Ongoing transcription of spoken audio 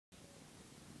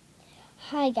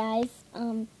Hi guys,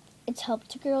 it's Help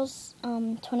to Girls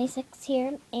 26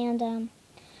 here, and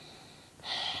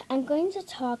I'm going to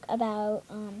talk about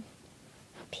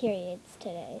periods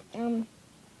today.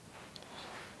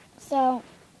 So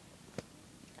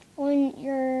when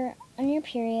you're on your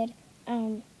period,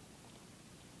 you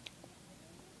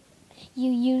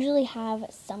usually have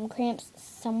some cramps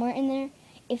somewhere in there.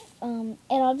 If it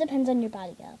all depends on your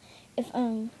body though. If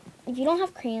you don't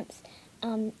have cramps,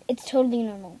 it's totally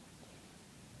normal.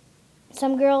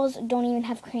 Some girls don't even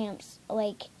have cramps,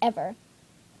 like, ever.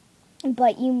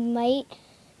 But you might,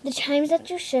 the times that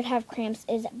you should have cramps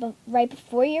is right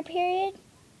before your period,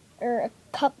 or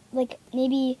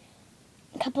maybe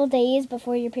a couple days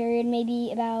before your period,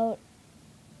 maybe about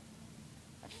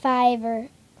 4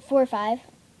 or 5,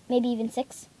 maybe even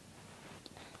 6.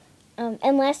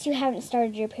 Unless you haven't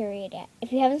started your period yet.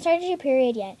 If you haven't started your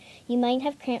period yet, you might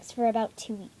have cramps for about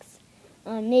 2 weeks,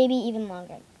 maybe even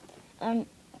longer.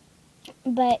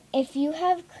 But if you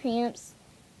have cramps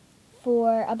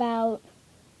for about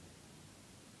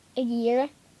a year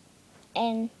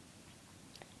and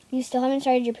you still haven't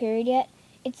started your period yet,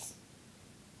 it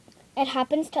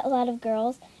happens to a lot of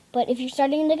girls. But if you're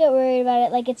starting to get worried about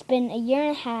it, like it's been a year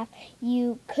and a half,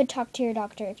 you could talk to your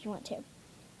doctor if you want to.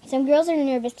 Some girls are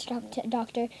nervous to talk to a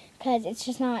doctor because it's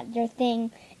just not their thing.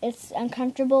 It's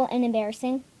uncomfortable and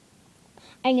embarrassing.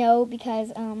 I know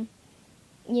because,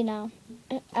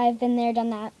 I've been there, done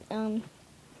that.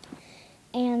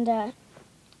 It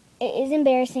is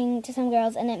embarrassing to some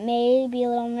girls, and it may be a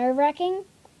little nerve-wracking.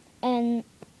 And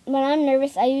when I'm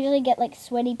nervous, I usually get,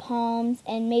 sweaty palms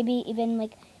and maybe even,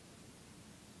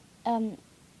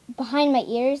 behind my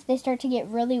ears, they start to get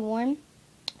really warm.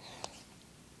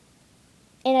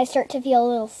 And I start to feel a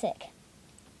little sick.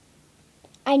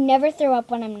 I never throw up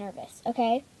when I'm nervous,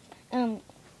 okay?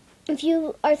 If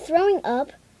you are throwing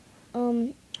up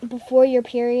before your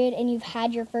period and you've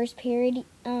had your first period,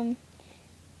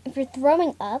 if you're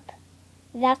throwing up,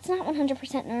 that's not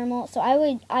 100% normal. So I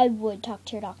would talk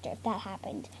to your doctor if that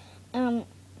happened.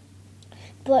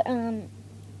 But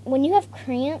when you have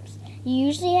cramps, you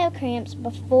usually have cramps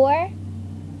before,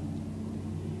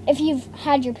 if you've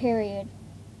had your period.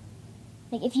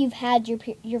 Like if you've had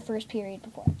your first period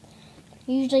before,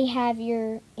 you usually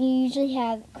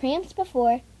have cramps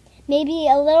before, maybe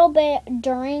a little bit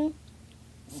during.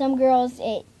 Some girls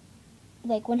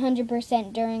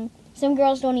 100% during. Some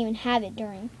girls don't even have it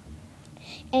during,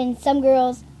 and some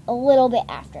girls a little bit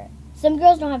after. Some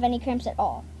girls don't have any cramps at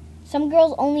all. Some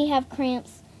girls only have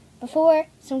cramps before.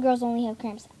 Some girls only have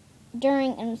cramps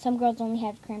during, and some girls only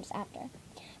have cramps after.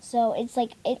 So it's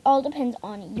it all depends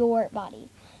on your body.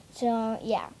 So,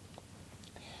 yeah.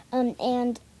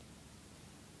 And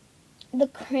the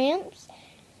cramps,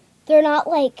 they're not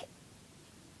like,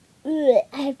 ugh,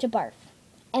 I have to barf.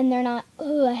 And they're not,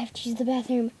 ugh, I have to use the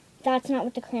bathroom. That's not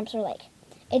what the cramps are like.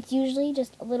 It's usually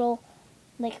just a little,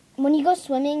 when you go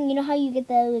swimming, you know how you get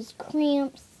those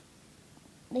cramps?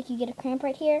 Like, you get a cramp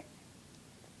right here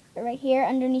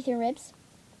underneath your ribs?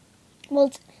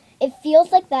 Well, it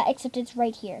feels like that, except it's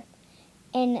right here.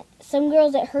 And some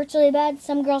girls it hurts really bad,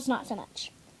 some girls not so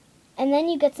much. And then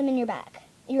you get some in your back,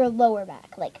 your lower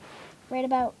back, right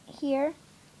about here.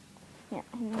 Yeah,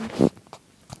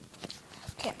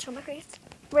 can't show my face.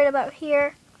 Right about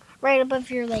here, right above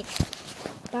your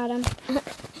bottom,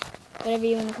 whatever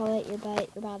you want to call it, your butt,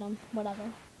 your bottom,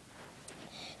 whatever.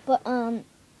 But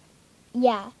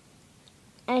yeah,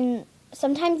 and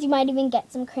sometimes you might even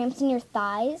get some cramps in your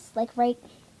thighs, right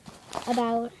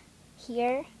about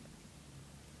here.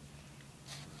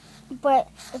 But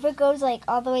if it goes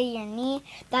all the way to your knee,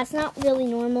 that's not really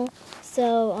normal.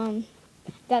 So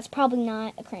that's probably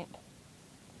not a cramp.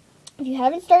 If you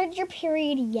haven't started your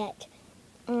period yet,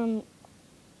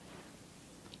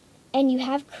 and you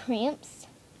have cramps,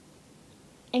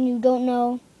 and you don't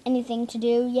know anything to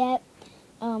do yet,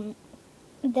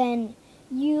 then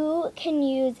you can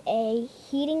use a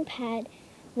heating pad.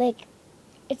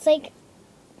 It's hold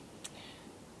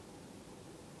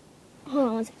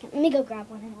on one second. Let me go grab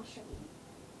one and I'll show you.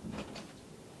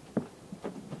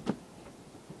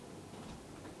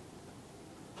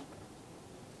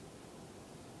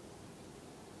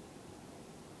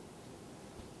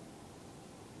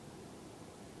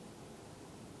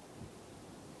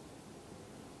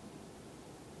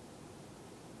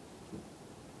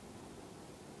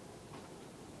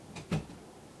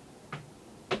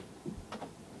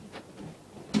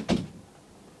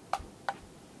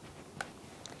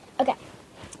 Okay.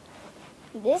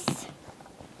 This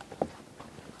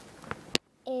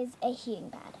is a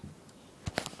heating pad.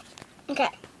 Okay.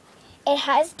 It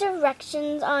has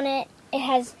directions on it. It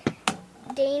has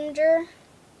danger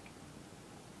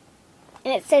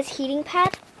and it says heating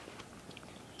pad.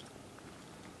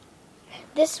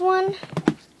 This one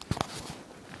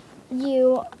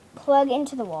you plug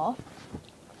into the wall.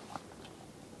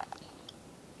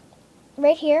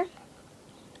 Right here,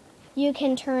 you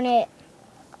can turn it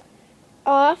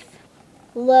off,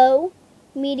 low,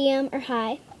 medium, or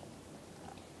high,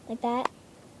 like that.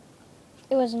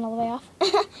 It wasn't all the way off.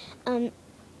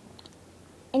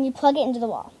 And you plug it into the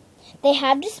wall. They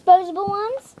have disposable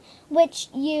ones, which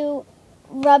you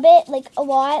rub it like a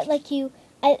lot, like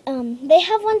they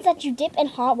have ones that you dip in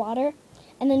hot water,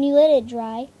 and then you let it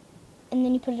dry, and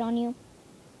then you put it on you,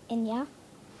 and yeah.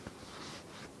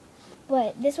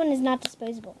 But this one is not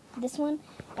disposable. This one,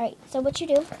 alright, so what you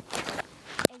do is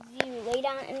you lay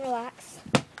down and relax,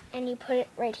 and you put it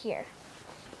right here,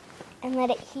 and let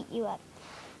it heat you up,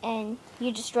 and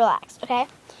you just relax, okay?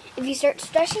 If you start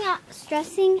stressing out,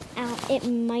 it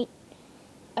might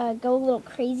go a little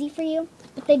crazy for you,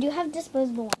 but they do have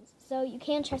disposable ones, so you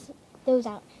can try those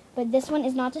out. But this one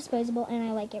is not disposable, and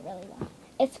I like it really well.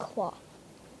 It's cloth,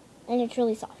 and it's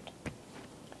really soft.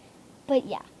 But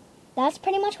yeah, that's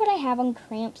pretty much what I have on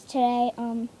Cramps today.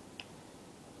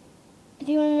 If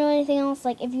you want to know anything else,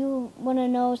 like if you want to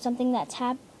know something that's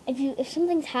if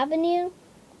something's happened to you,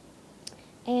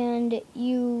 and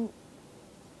you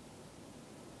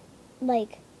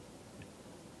like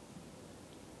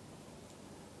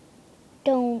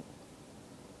don't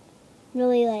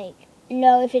really like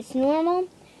know if it's normal,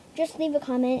 just leave a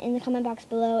comment in the comment box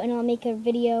below, and I'll make a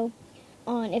video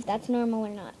on if that's normal or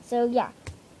not. So yeah,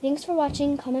 thanks for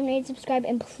watching. Comment, rate, subscribe,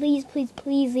 and please, please,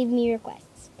 please leave me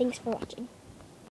requests. Thanks for watching.